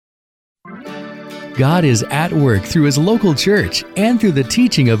God is at work through His local church and through the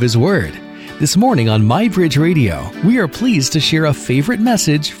teaching of His Word. This morning on MyBridge we are pleased to share a favorite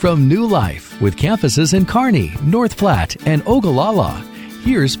message from New Life with campuses in Kearney, North Platte, and Ogallala.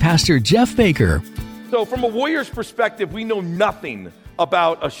 Here's Pastor Jeff Baker. So from a warrior's perspective, we know nothing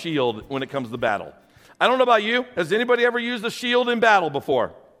about a shield when it comes to battle. I don't know about you. Has anybody ever used a shield in battle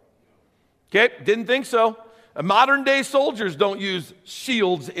before? Okay, didn't think so. Modern day soldiers don't use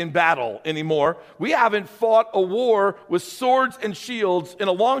shields in battle anymore. We haven't fought a war with swords and shields in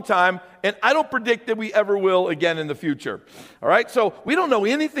a long time, and I don't predict that we ever will again in the future. All right, so we don't know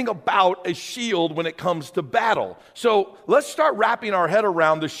anything about a shield when it comes to battle. So let's start wrapping our head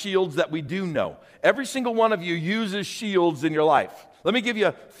around the shields that we do know. Every single one of you uses shields in your life. Let me give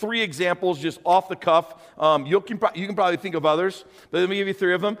you 3 examples just off the cuff. You can probably think of others, but let me give you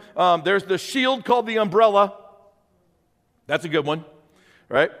 3 of them. There's the shield called the umbrella. That's a good one,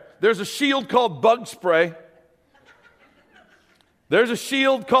 right? There's a shield called bug spray. There's a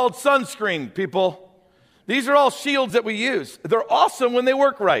shield called sunscreen, people. These are all shields that we use. They're awesome when they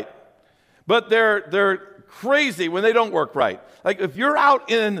work right, but they're crazy when they don't work right. Like if you're out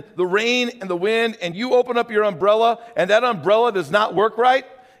in the rain and the wind and you open up your umbrella and that umbrella does not work right,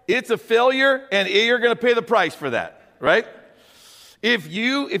 it's a failure and you're going to pay the price for that, right? If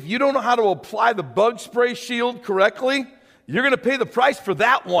you don't know how to apply the bug spray shield correctly, you're going to pay the price for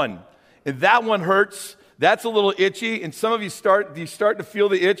that one. And that one hurts. That's a little itchy. And some of you start to feel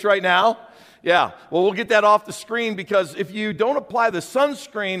the itch right now. Yeah, well, we'll get that off the screen because if you don't apply the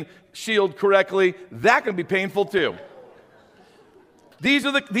sunscreen shield correctly, that can be painful too.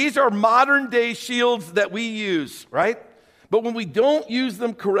 These are modern day shields that we use, right? But when we don't use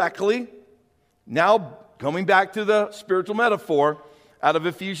them correctly, now coming back to the spiritual metaphor out of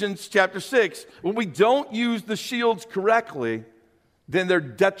Ephesians chapter 6, when we don't use the shields correctly, then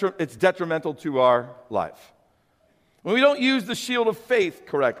it's detrimental to our life. When we don't use the shield of faith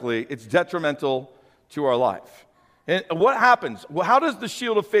correctly, it's detrimental to our life. And what happens? Well, how does the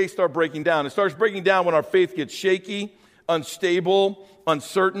shield of faith start breaking down? It starts breaking down when our faith gets shaky, unstable,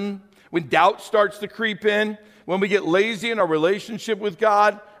 uncertain, when doubt starts to creep in, when we get lazy in our relationship with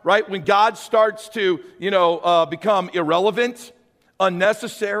God, right? When God starts to, become irrelevant,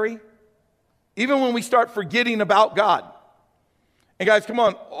 unnecessary, even when we start forgetting about God. And guys, come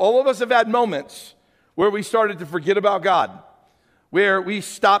on, all of us have had moments where we started to forget about God, where we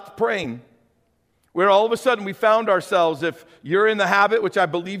stopped praying, where all of a sudden we found ourselves, if you're in the habit, which I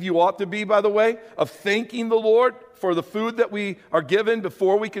believe you ought to be, by the way, of thanking the Lord for the food that we are given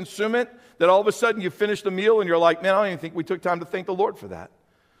before we consume it, that all of a sudden you finish the meal and you're like, man, I don't even think we took time to thank the Lord for that.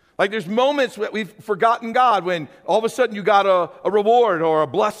 Like there's moments that we've forgotten God when all of a sudden you got a reward or a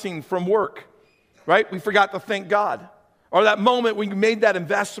blessing from work, right? We forgot to thank God. Or that moment when you made that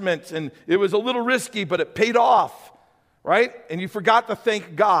investment and it was a little risky, but it paid off, right? And you forgot to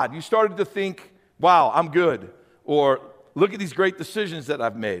thank God. You started to think, wow, I'm good. Or look at these great decisions that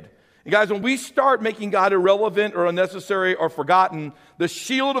I've made. And guys, when we start making God irrelevant or unnecessary or forgotten, the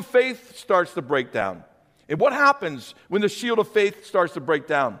shield of faith starts to break down. And what happens when the shield of faith starts to break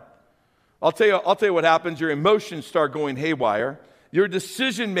down? I'll tell you what happens. Your emotions start going haywire. Your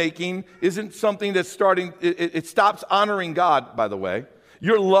decision-making isn't something that's it stops honoring God, by the way.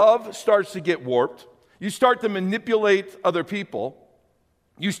 Your love starts to get warped. You start to manipulate other people.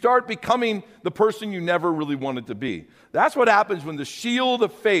 You start becoming the person you never really wanted to be. That's what happens when the shield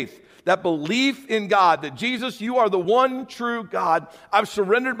of faith, that belief in God, that Jesus, you are the one true God. I've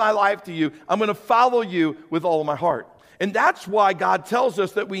surrendered my life to you. I'm going to follow you with all of my heart. And that's why God tells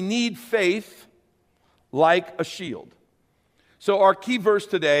us that we need faith like a shield. So our key verse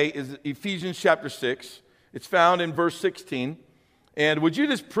today is Ephesians chapter 6. It's found in verse 16. And would you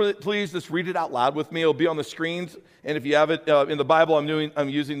just please just read it out loud with me? It'll be on the screens. And if you have it in the Bible, I'm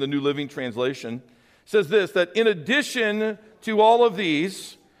using the New Living Translation. It says this, that in addition to all of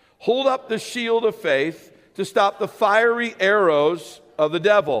these, hold up the shield of faith to stop the fiery arrows of the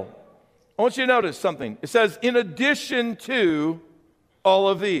devil. I want you to notice something. It says, in addition to all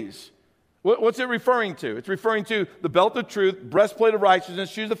of these. What's it referring to? It's referring to the belt of truth, breastplate of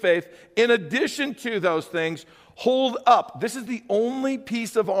righteousness, shoes of faith. In addition to those things, hold up. This is the only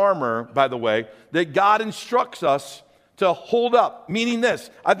piece of armor, by the way, that God instructs us to hold up. Meaning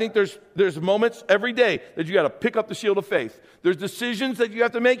this, I think there's moments every day that you got to pick up the shield of faith. There's decisions that you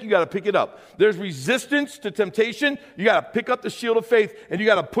have to make, you got to pick it up. There's resistance to temptation, you got to pick up the shield of faith and you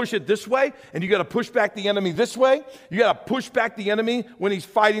got to push it this way, and you got to push back the enemy this way. You got to push back the enemy when he's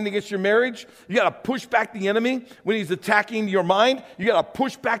fighting against your marriage. You got to push back the enemy when he's attacking your mind. You got to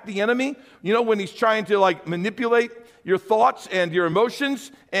push back the enemy, when he's trying to manipulate your thoughts and your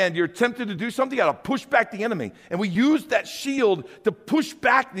emotions and you're tempted to do something, you got to push back the enemy. And we use that shield to push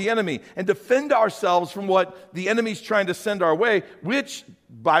back the enemy and defend ourselves from what the enemy's trying to send our way, which,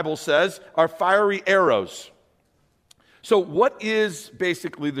 Bible says, are fiery arrows. So what is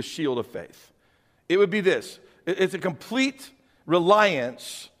basically the shield of faith? It would be this. It's a complete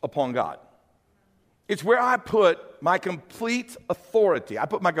reliance upon God. It's where I put my complete authority. I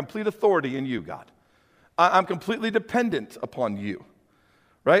put my complete authority in you, God. I'm completely dependent upon you,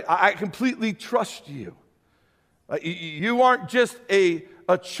 right? I completely trust you. You aren't just a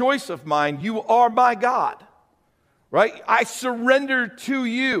choice of mine. You are my God, right? I surrender to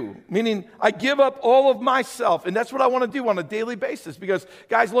you, meaning I give up all of myself. And that's what I want to do on a daily basis because,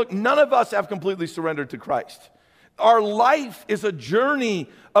 guys, look, none of us have completely surrendered to Christ. Our life is a journey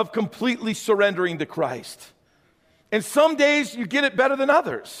of completely surrendering to Christ. And some days you get it better than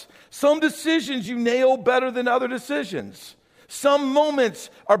others. Some decisions you nail better than other decisions. Some moments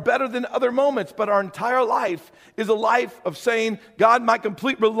are better than other moments, but our entire life is a life of saying, God, my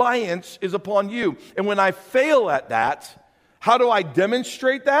complete reliance is upon you. And when I fail at that, how do I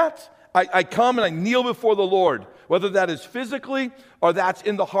demonstrate that? I come and I kneel before the Lord, whether that is physically or that's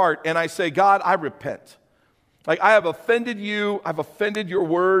in the heart, and I say, God, I repent. Like, I have offended you. I've offended your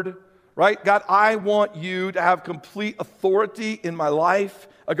word, right? God, I want you to have complete authority in my life,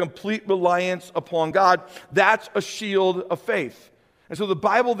 a complete reliance upon God. That's a shield of faith. And so the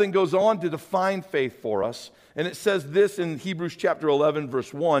Bible then goes on to define faith for us. And it says this in Hebrews chapter 11,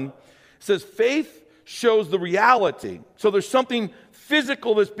 verse 1. It says, faith shows the reality. So there's something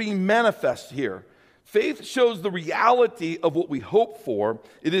physical that's being manifest here. Faith shows the reality of what we hope for.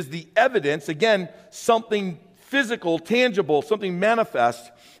 It is the evidence, again, something physical, tangible, something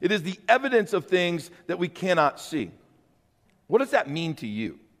manifest. It is the evidence of things that we cannot see. What does that mean to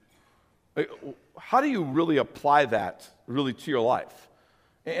you? How do you really apply that really to your life?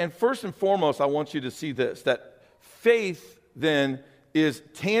 And first and foremost, I want you to see this, that faith then is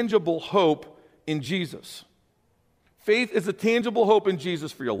tangible hope in Jesus. Faith is a tangible hope in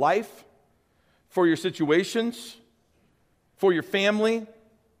Jesus for your life, for your situations, for your family,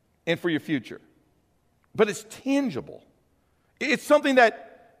 and for your future. But it's tangible. It's something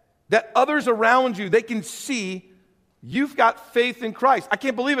that others around you, they can see you've got faith in Christ. I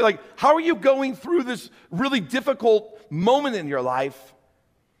can't believe it. Like, how are you going through this really difficult moment in your life,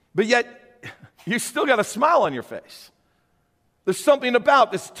 but yet you still got a smile on your face? There's something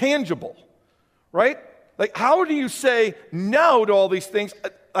about this tangible, right? Like, how do you say no to all these things?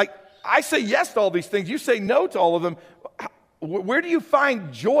 Like, I say yes to all these things. You say no to all of them. Where do you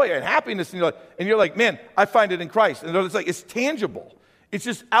find joy and happiness? And you're like, man, I find it in Christ. And it's like, it's tangible. It's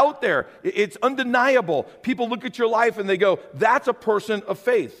just out there. It's undeniable. People look at your life and they go, that's a person of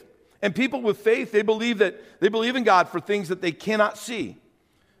faith. And people with faith, they believe in God for things that they cannot see.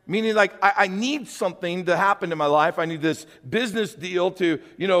 Meaning, like, I need something to happen in my life. I need this business deal to,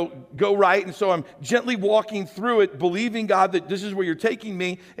 go right. And so I'm gently walking through it, believing, God, that this is where you're taking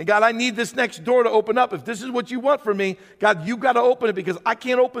me. And God, I need this next door to open up. If this is what you want for me, God, you've got to open it because I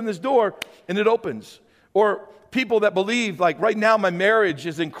can't open this door. And it opens. Or people that believe, like, right now my marriage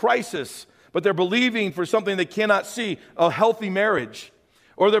is in crisis, but they're believing for something they cannot see, a healthy marriage.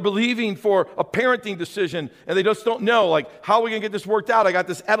 Or they're believing for a parenting decision, and they just don't know, like, how are we going to get this worked out? I got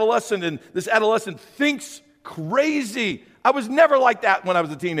this adolescent, and this adolescent thinks crazy. I was never like that when I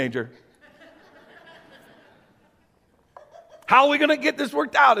was a teenager. How are we going to get this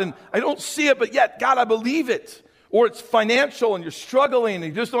worked out? And I don't see it, but yet, God, I believe it. Or it's financial, and you're struggling, and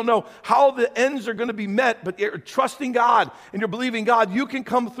you just don't know how the ends are going to be met, but you're trusting God, and you're believing, God, you can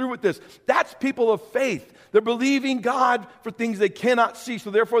come through with this. That's people of faith. They're believing God for things they cannot see, so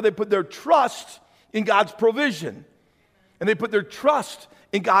therefore they put their trust in God's provision, and they put their trust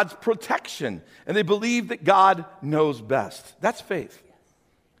in God's protection, and they believe that God knows best. That's faith.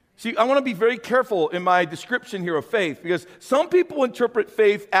 See, I want to be very careful in my description here of faith, because some people interpret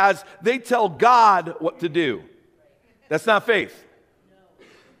faith as they tell God what to do. That's not faith.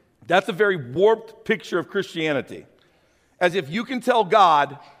 That's a very warped picture of Christianity. As if you can tell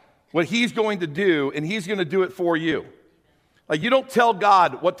God what he's going to do, and he's going to do it for you. Like, you don't tell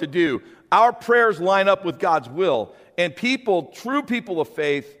God what to do. Our prayers line up with God's will. And people, true people of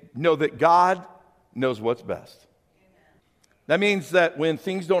faith, know that God knows what's best. That means that when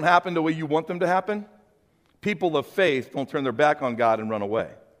things don't happen the way you want them to happen, people of faith don't turn their back on God and run away.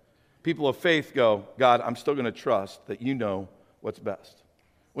 People of faith go, God, I'm still going to trust that you know what's best.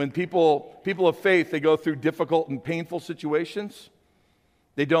 When people of faith, they go through difficult and painful situations,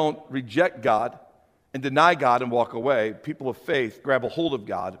 they don't reject God and deny God and walk away. People of faith grab a hold of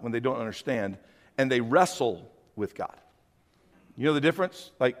God when they don't understand, and they wrestle with God. You know the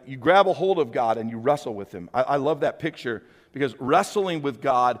difference? Like you grab a hold of God and you wrestle with him. I love that picture because wrestling with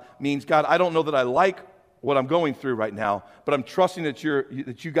God means, God, I don't know that I like what I'm going through right now, but I'm trusting that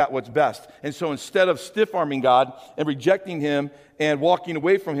you got what's best. And so instead of stiff-arming God and rejecting him and walking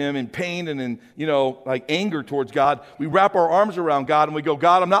away from him in pain and in, like anger towards God, we wrap our arms around God and we go,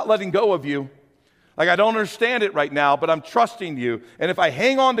 God, I'm not letting go of you. Like I don't understand it right now, but I'm trusting you. And if I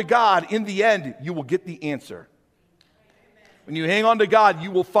hang on to God, in the end, you will get the answer. When you hang on to God,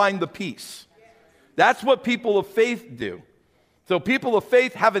 you will find the peace. That's what people of faith do. So people of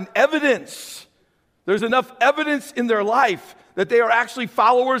faith have an evidence. There's enough evidence in their life that they are actually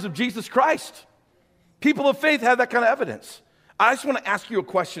followers of Jesus Christ. People of faith have that kind of evidence. I just want to ask you a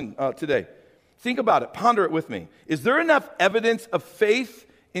question today. Think about it. Ponder it with me. Is there enough evidence of faith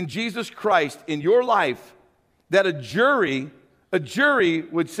in Jesus Christ in your life that a jury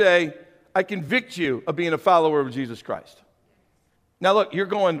would say, I convict you of being a follower of Jesus Christ? Now look, you're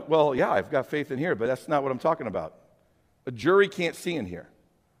going, well, yeah, I've got faith in here, but that's not what I'm talking about. A jury can't see in here.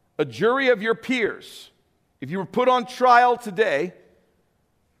 A jury of your peers, if you were put on trial today,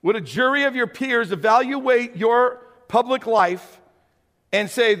 would a jury of your peers evaluate your public life and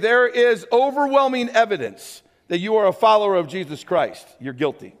say there is overwhelming evidence that you are a follower of Jesus Christ? You're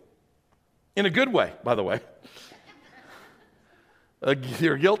guilty. In a good way, by the way.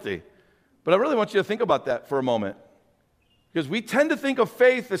 You're guilty. But I really want you to think about that for a moment. Because we tend to think of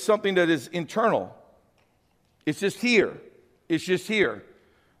faith as something that is internal. It's just here. It's just here.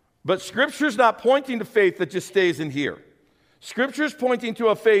 But Scripture's not pointing to faith that just stays in here. Scripture's pointing to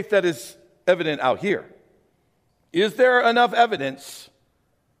a faith that is evident out here. Is there enough evidence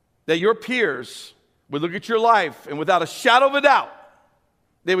that your peers would look at your life and without a shadow of a doubt,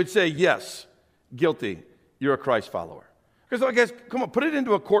 they would say, yes, guilty, you're a Christ follower? Because I guess, come on, put it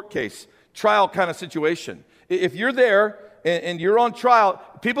into a court case, trial kind of situation. If you're there and you're on trial,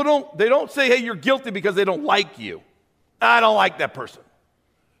 people don't say, hey, you're guilty because they don't like you. I don't like that person.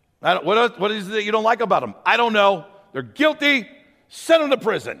 What is it that you don't like about them? I don't know. They're guilty. Send them to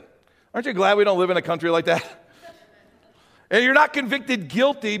prison. Aren't you glad we don't live in a country like that? And you're not convicted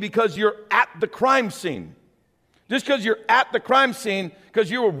guilty because you're at the crime scene. Just because you're at the crime scene, because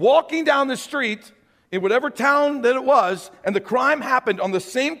you were walking down the street in whatever town that it was, and the crime happened on the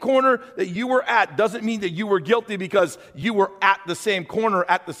same corner that you were at, doesn't mean that you were guilty because you were at the same corner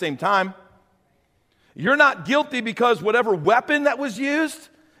at the same time. You're not guilty because whatever weapon that was used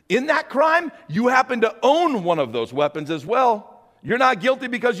in that crime, you happen to own one of those weapons as well. You're not guilty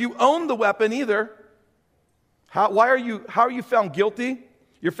because you own the weapon either. How are you found guilty?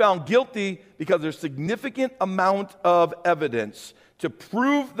 You're found guilty because there's significant amount of evidence to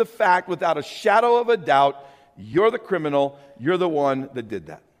prove the fact without a shadow of a doubt, you're the criminal, you're the one that did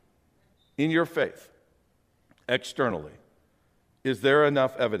that. In your faith, externally, is there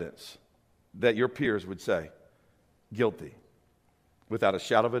enough evidence that your peers would say, guilty? Without a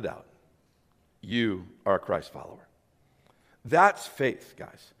shadow of a doubt, you are a Christ follower. That's faith,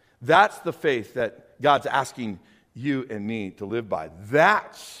 guys. That's the faith that God's asking you and me to live by.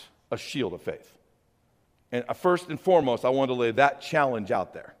 That's a shield of faith. And first and foremost, I want to lay that challenge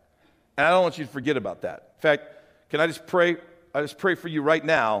out there. And I don't want you to forget about that. In fact, can I just pray? I just pray for you right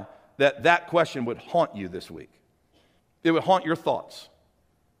now that question would haunt you this week. It would haunt your thoughts.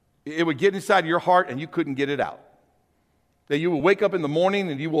 It would get inside your heart and you couldn't get it out. That you will wake up in the morning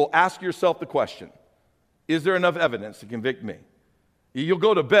and you will ask yourself the question, is there enough evidence to convict me? You'll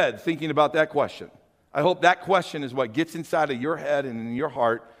go to bed thinking about that question. I hope that question is what gets inside of your head and in your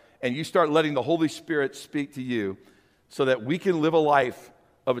heart, and you start letting the Holy Spirit speak to you so that we can live a life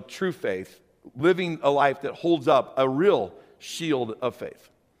of a true faith, living a life that holds up a real shield of faith.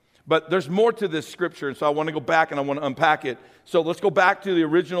 But there's more to this scripture, and so I want to go back and I want to unpack it. So let's go back to the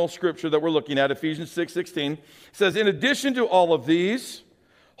original scripture that we're looking at, Ephesians 6:16. It says, in addition to all of these,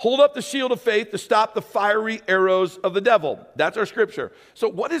 hold up the shield of faith to stop the fiery arrows of the devil. That's our scripture. So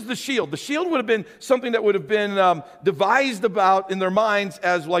what is the shield? The shield would have been something that would have been devised about in their minds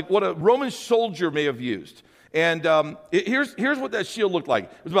as like what a Roman soldier may have used. And here's what that shield looked like.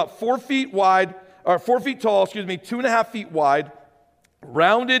 It was about 4 feet wide, or 4 feet tall, 2.5 feet wide,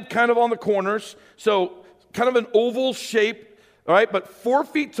 rounded kind of on the corners, so kind of an oval shape, all right, but 4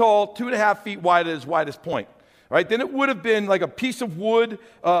 feet tall, 2.5 feet wide at its widest point. Right, then it would have been like a piece of wood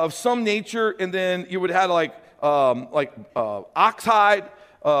of some nature, and then you would have like oxhide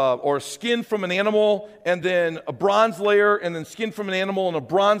or skin from an animal, and then a bronze layer, and then skin from an animal and a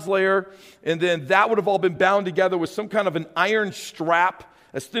bronze layer, and then that would have all been bound together with some kind of an iron strap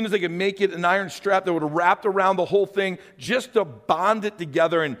As soon as they could make it an iron strap that would have wrapped around the whole thing just to bond it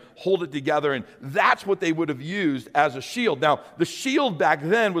together and hold it together. And that's what they would have used as a shield. Now, the shield back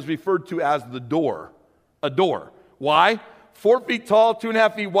then was referred to as the door. A door. Why? 4 feet tall,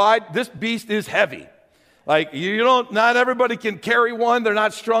 2.5 feet wide. This beast is heavy. Like, not everybody can carry one. They're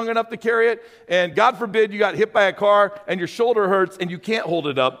not strong enough to carry it. And God forbid you got hit by a car and your shoulder hurts and you can't hold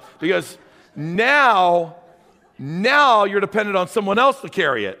it up because now you're dependent on someone else to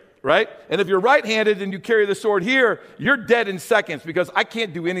carry it, right? And if you're right-handed and you carry the sword here, you're dead in seconds because I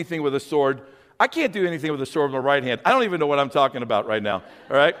can't do anything with a sword. I can't do anything with a sword with my right hand. I don't even know what I'm talking about right now,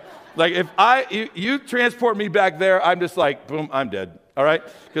 all right? Like, if you transport me back there, I'm just like, boom, I'm dead. All right?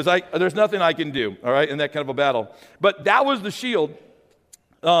 Because there's nothing I can do, all right, in that kind of a battle. But that was the shield.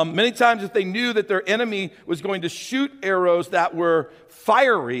 Many times if they knew that their enemy was going to shoot arrows that were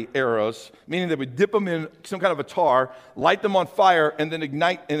fiery arrows, meaning they would dip them in some kind of a tar, light them on fire, and then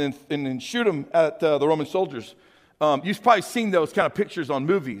ignite and then shoot them at the Roman soldiers. You've probably seen those kind of pictures on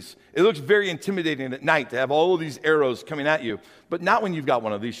movies. It looks very intimidating at night to have all of these arrows coming at you, but not when you've got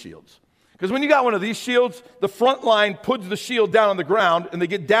one of these shields. Because when you got one of these shields, the front line puts the shield down on the ground, and they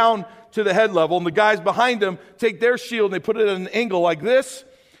get down to the head level, and the guys behind them take their shield, and they put it at an angle like this,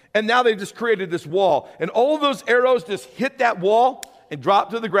 and now they've just created this wall. And all of those arrows just hit that wall and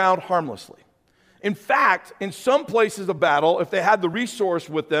drop to the ground harmlessly. In fact, in some places of battle, if they had the resource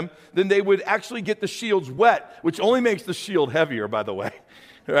with them, then they would actually get the shields wet, which only makes the shield heavier, by the way,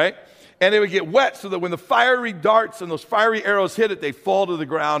 right? And they would get wet so that when the fiery darts and those fiery arrows hit it, they fall to the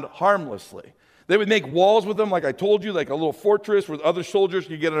ground harmlessly. They would make walls with them, like I told you, like a little fortress where other soldiers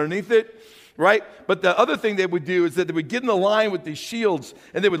could get underneath it, right? But the other thing they would do is that they would get in a line with these shields,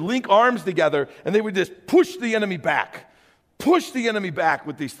 and they would link arms together, and they would just push the enemy back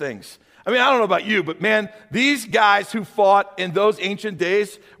with these things. I mean, I don't know about you, but man, these guys who fought in those ancient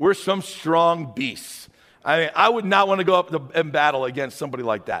days were some strong beasts. I mean, I would not want to go up in battle against somebody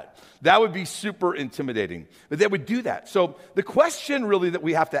like that. That would be super intimidating. But they would do that. So the question really that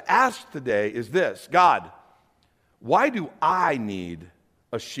we have to ask today is this: God, why do I need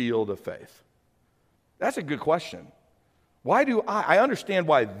a shield of faith? That's a good question. Why do I understand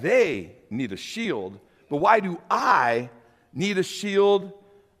why they need a shield, but why do I need a shield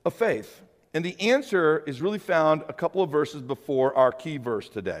of faith? And the answer is really found a couple of verses before our key verse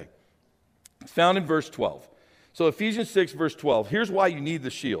today. It's found in verse 12. So Ephesians 6, verse 12. Here's why you need the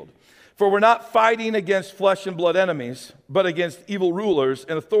shield. For we're not fighting against flesh and blood enemies, but against evil rulers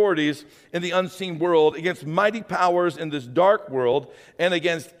and authorities in the unseen world, against mighty powers in this dark world, and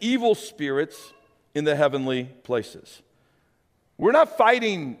against evil spirits in the heavenly places. We're not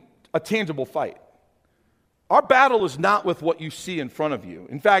fighting a tangible fight. Our battle is not with what you see in front of you.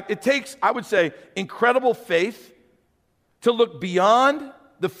 In fact, it takes, I would say, incredible faith to look beyond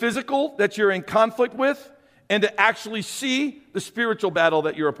the physical that you're in conflict with and to actually see the spiritual battle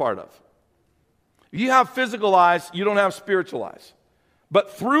that you're a part of. You have physical eyes, you don't have spiritual eyes.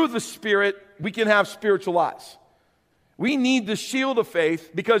 But through the Spirit, we can have spiritual eyes. We need the shield of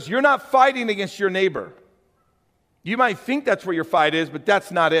faith because you're not fighting against your neighbor. You might think that's where your fight is, but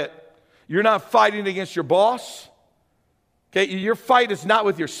that's not it. You're not fighting against your boss. Okay, your fight is not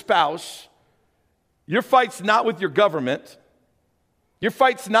with your spouse. Your fight's not with your government. Your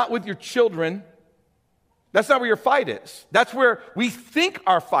fight's not with your children. That's not where your fight is. That's where we think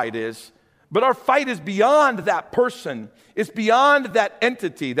our fight is, but our fight is beyond that person. It's beyond that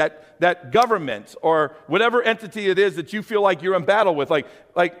entity, that government, or whatever entity it is that you feel like you're in battle with. Like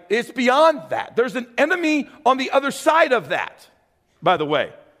it's beyond that. There's an enemy on the other side of that, by the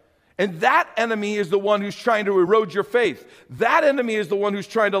way. And that enemy is the one who's trying to erode your faith. That enemy is the one who's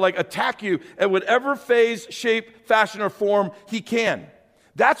trying to attack you at whatever phase, shape, fashion, or form he can.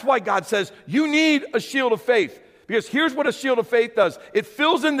 That's why God says you need a shield of faith. Because here's what a shield of faith does. It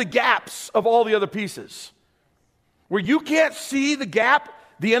fills in the gaps of all the other pieces. Where you can't see the gap,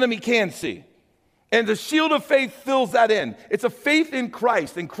 the enemy can see. And the shield of faith fills that in. It's a faith in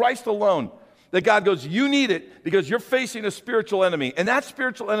Christ alone. That God goes, you need it because you're facing a spiritual enemy. And that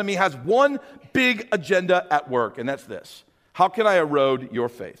spiritual enemy has one big agenda at work, and that's this. How can I erode your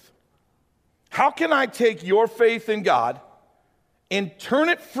faith? How can I take your faith in God and turn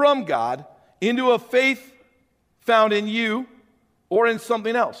it from God into a faith found in you or in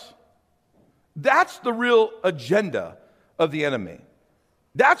something else? That's the real agenda of the enemy.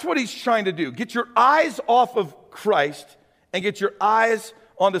 That's what he's trying to do. Get your eyes off of Christ and get your eyes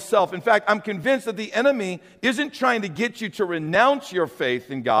onto self. In fact, I'm convinced that the enemy isn't trying to get you to renounce your faith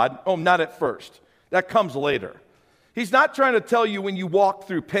in God. Oh, not at first. That comes later. He's not trying to tell you when you walk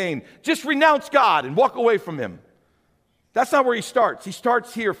through pain, just renounce God and walk away from him. That's not where he starts. He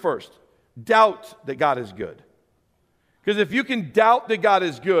starts here first. Doubt that God is good. Because if you can doubt that God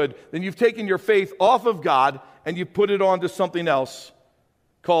is good, then you've taken your faith off of God and you put it onto something else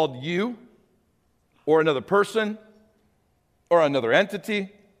called you or another person or another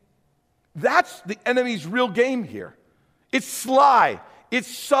entity. That's the enemy's real game here. It's sly. It's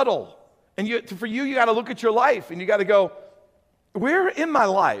subtle. And for you got to look at your life and you got to go, where in my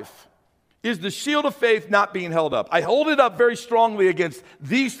life is the shield of faith not being held up? I hold it up very strongly against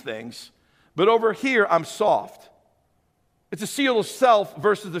these things, but over here I'm soft. It's a shield of self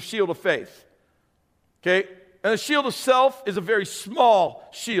versus the shield of faith. Okay? And the shield of self is a very small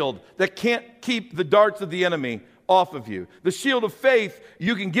shield that can't keep the darts of the enemy off of you. The shield of faith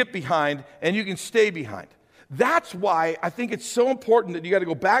you can get behind and you can stay behind. That's why I think it's so important that you got to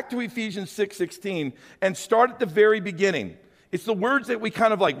go back to Ephesians 6:16 and start at the very beginning. It's the words that we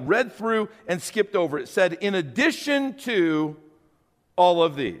kind of like read through and skipped over. It said, in addition to all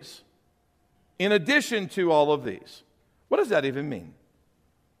of these. In addition to all of these. What does that even mean?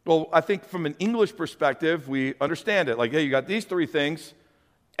 Well, I think from an English perspective, we understand it. Like, hey, you got these three things,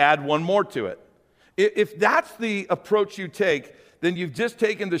 add one more to it. If that's the approach you take, then you've just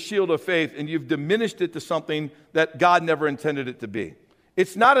taken the shield of faith and you've diminished it to something that God never intended it to be.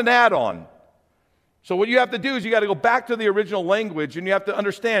 It's not an add-on. So what you have to do is you got to go back to the original language and you have to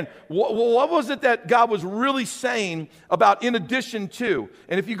understand what was it that God was really saying about in addition to.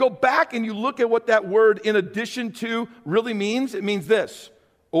 And if you go back and you look at what that word in addition to really means, it means this,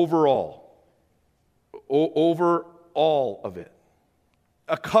 overall. Over all of it.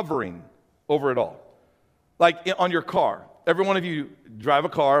 A covering over it all. Like on your car. Every one of you drive a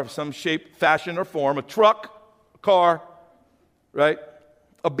car of some shape, fashion, or form, a truck, a car, right?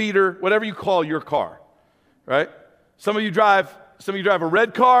 A beater, whatever you call your car, right? Some of you drive a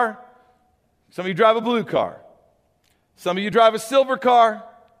red car, some of you drive a blue car. Some of you drive a silver car,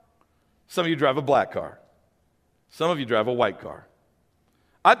 some of you drive a black car. Some of you drive a white car.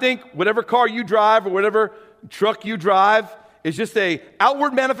 I think whatever car you drive or whatever truck you drive is just an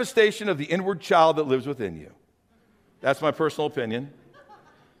outward manifestation of the inward child that lives within you. That's my personal opinion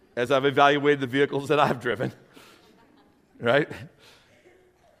as I've evaluated the vehicles that I've driven, right?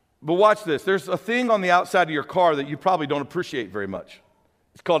 But watch this. There's a thing on the outside of your car that you probably don't appreciate very much.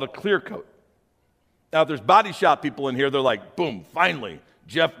 It's called a clear coat. Now, if there's body shop people in here, they're like, boom, finally,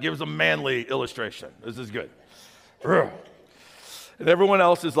 Jeff gives a manly illustration. This is good. And everyone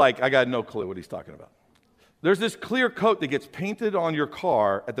else is like, I got no clue what he's talking about. There's this clear coat that gets painted on your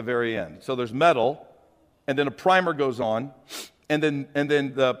car at the very end. So there's metal, and then a primer goes on, and then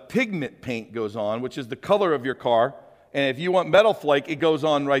the pigment paint goes on, which is the color of your car. And if you want metal flake, it goes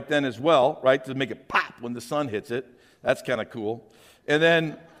on right then as well, right, to make it pop when the sun hits it. That's kind of cool. And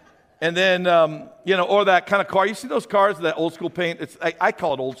then or that kind of car. You see those cars, that old school paint? I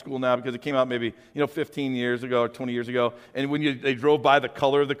call it old school now because it came out maybe 15 years ago or 20 years ago. And when they drove by, the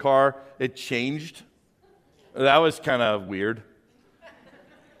color of the car, it changed. That was kind of weird.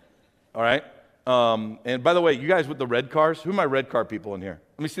 All right. And by the way, you guys with the red cars, who are my red car people in here?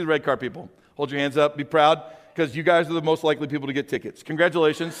 Let me see the red car people. Hold your hands up. Be proud, because you guys are the most likely people to get tickets.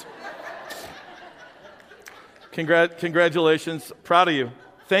 Congratulations. Congratulations. Proud of you.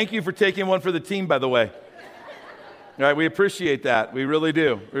 Thank you for taking one for the team, by the way. All right, we appreciate that. We really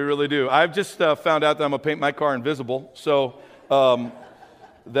do. We really do. I've just found out that I'm going to paint my car invisible, so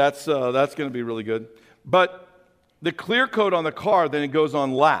that's going to be really good. But the clear coat on the car, then it goes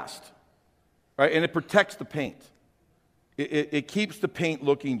on last, right? And it protects the paint. It keeps the paint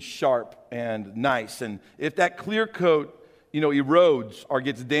looking sharp and nice. And if that clear coat, erodes or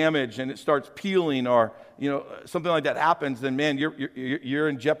gets damaged and it starts peeling or, something like that happens, then, man, you're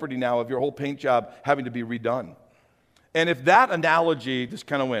in jeopardy now of your whole paint job having to be redone. And if that analogy just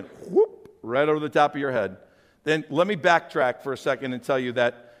kind of went whoop right over the top of your head, then let me backtrack for a second and tell you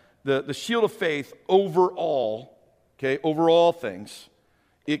that the shield of faith overall things,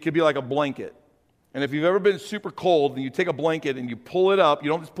 it could be like a blanket. And if you've ever been super cold and you take a blanket and you pull it up, you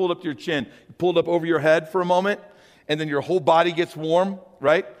don't just pull it up to your chin, you pull it up over your head for a moment, and then your whole body gets warm,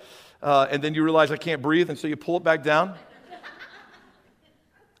 right? And then you realize I can't breathe, and so you pull it back down.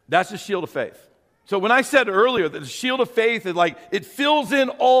 That's the shield of faith. So when I said earlier that the shield of faith is like, it fills in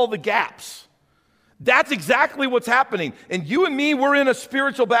all the gaps. That's exactly what's happening. And you and me, we're in a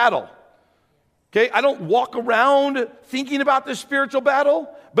spiritual battle. Okay, I don't walk around thinking about this spiritual battle,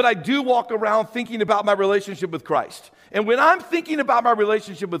 but I do walk around thinking about my relationship with Christ. And when I'm thinking about my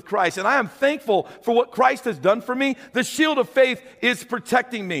relationship with Christ, and I am thankful for what Christ has done for me, the shield of faith is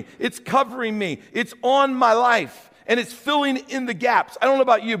protecting me. It's covering me. It's on my life. And it's filling in the gaps. I don't know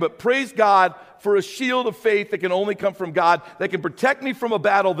about you, but praise God for a shield of faith that can only come from God, that can protect me from a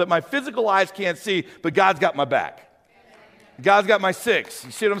battle that my physical eyes can't see, but God's got my back. God's got my six.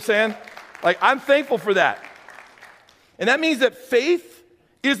 You see what I'm saying? Like, I'm thankful for that. And that means that faith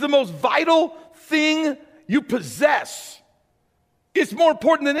is the most vital thing you possess. It's more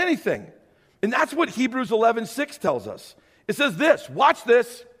important than anything. And that's what Hebrews 11:6 tells us. It says this, watch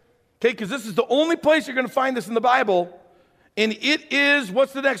this, okay, because this is the only place you're going to find this in the Bible. And it is,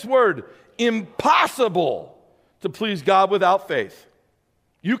 what's the next word? Impossible to please God without faith.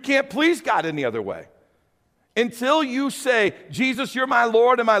 You can't please God any other way. Until you say, Jesus, you're my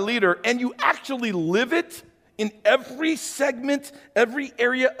Lord and my leader, and you actually live it in every segment, every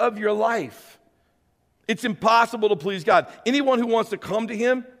area of your life, it's impossible to please God. Anyone who wants to come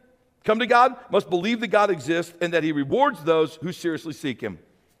to God, must believe that God exists and that he rewards those who seriously seek him.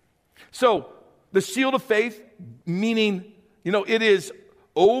 So, the shield of faith, meaning, it is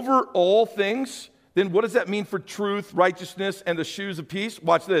over all things. Then what does that mean for truth, righteousness, and the shoes of peace?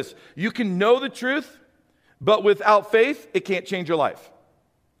 Watch this. You can know the truth, but without faith, it can't change your life.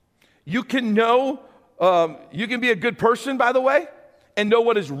 You can know, you can be a good person, by the way, and know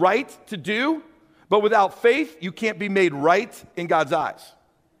what is right to do, but without faith, you can't be made right in God's eyes.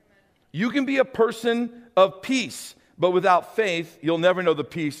 You can be a person of peace, but without faith, you'll never know the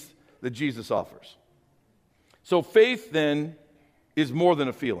peace that Jesus offers. So faith, then, is more than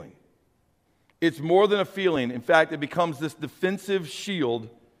a feeling. It's more than a feeling. In fact, it becomes this defensive shield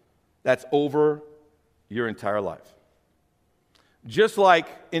that's over your entire life. Just like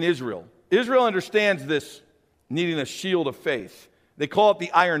in Israel. Israel understands this needing a shield of faith. They call it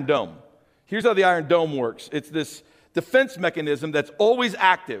the Iron Dome. Here's how the Iron Dome works. It's this defense mechanism that's always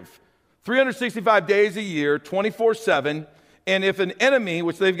active. 365 days a year, 24/7, and if an enemy,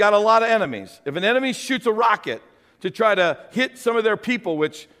 which they've got a lot of enemies, if an enemy shoots a rocket to try to hit some of their people,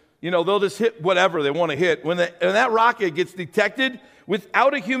 which, they'll just hit whatever they want to hit, when that rocket gets detected,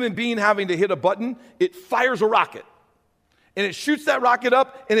 without a human being having to hit a button, it fires a rocket. And it shoots that rocket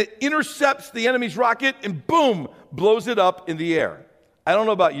up, and it intercepts the enemy's rocket, and boom, blows it up in the air. I don't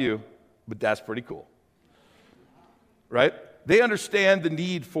know about you, but that's pretty cool. Right? They understand the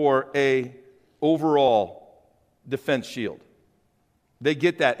need for a overall defense shield. They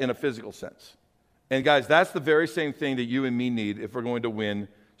get that in a physical sense. And guys, that's the very same thing that you and me need if we're going to win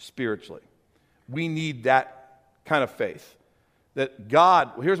spiritually. We need that kind of faith. That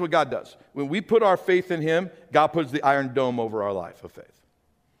God, here's what God does. When we put our faith in him, God puts the Iron Dome over our life of faith.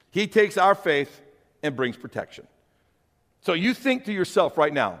 He takes our faith and brings protection. So you think to yourself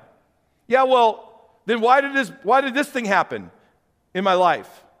right now, yeah, well, then why did this thing happen in my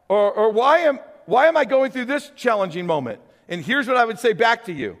life? Or why am I going through this challenging moment? And here's what I would say back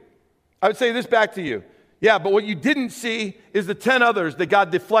to you. I would say this back to you. Yeah, but what you didn't see is the 10 others that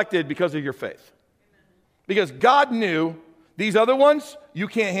God deflected because of your faith. Because God knew these other ones you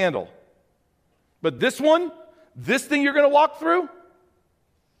can't handle. But this one, this thing you're going to walk through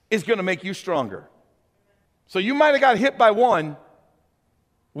is going to make you stronger. So you might have got hit by one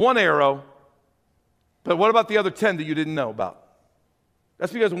arrow, but what about the other 10 that you didn't know about?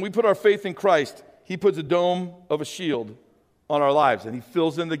 That's because when we put our faith in Christ, he puts a dome of a shield on our lives, and he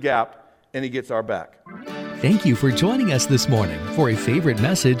fills in the gap, and he gets our back. Thank you for joining us this morning for a favorite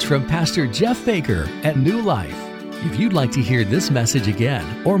message from Pastor Jeff Baker at New Life. If you'd like to hear this message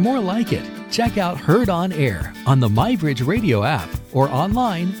again or more like it, check out Heard on Air on the MyBridge Radio app or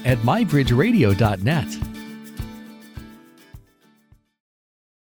online at mybridgeradio.net.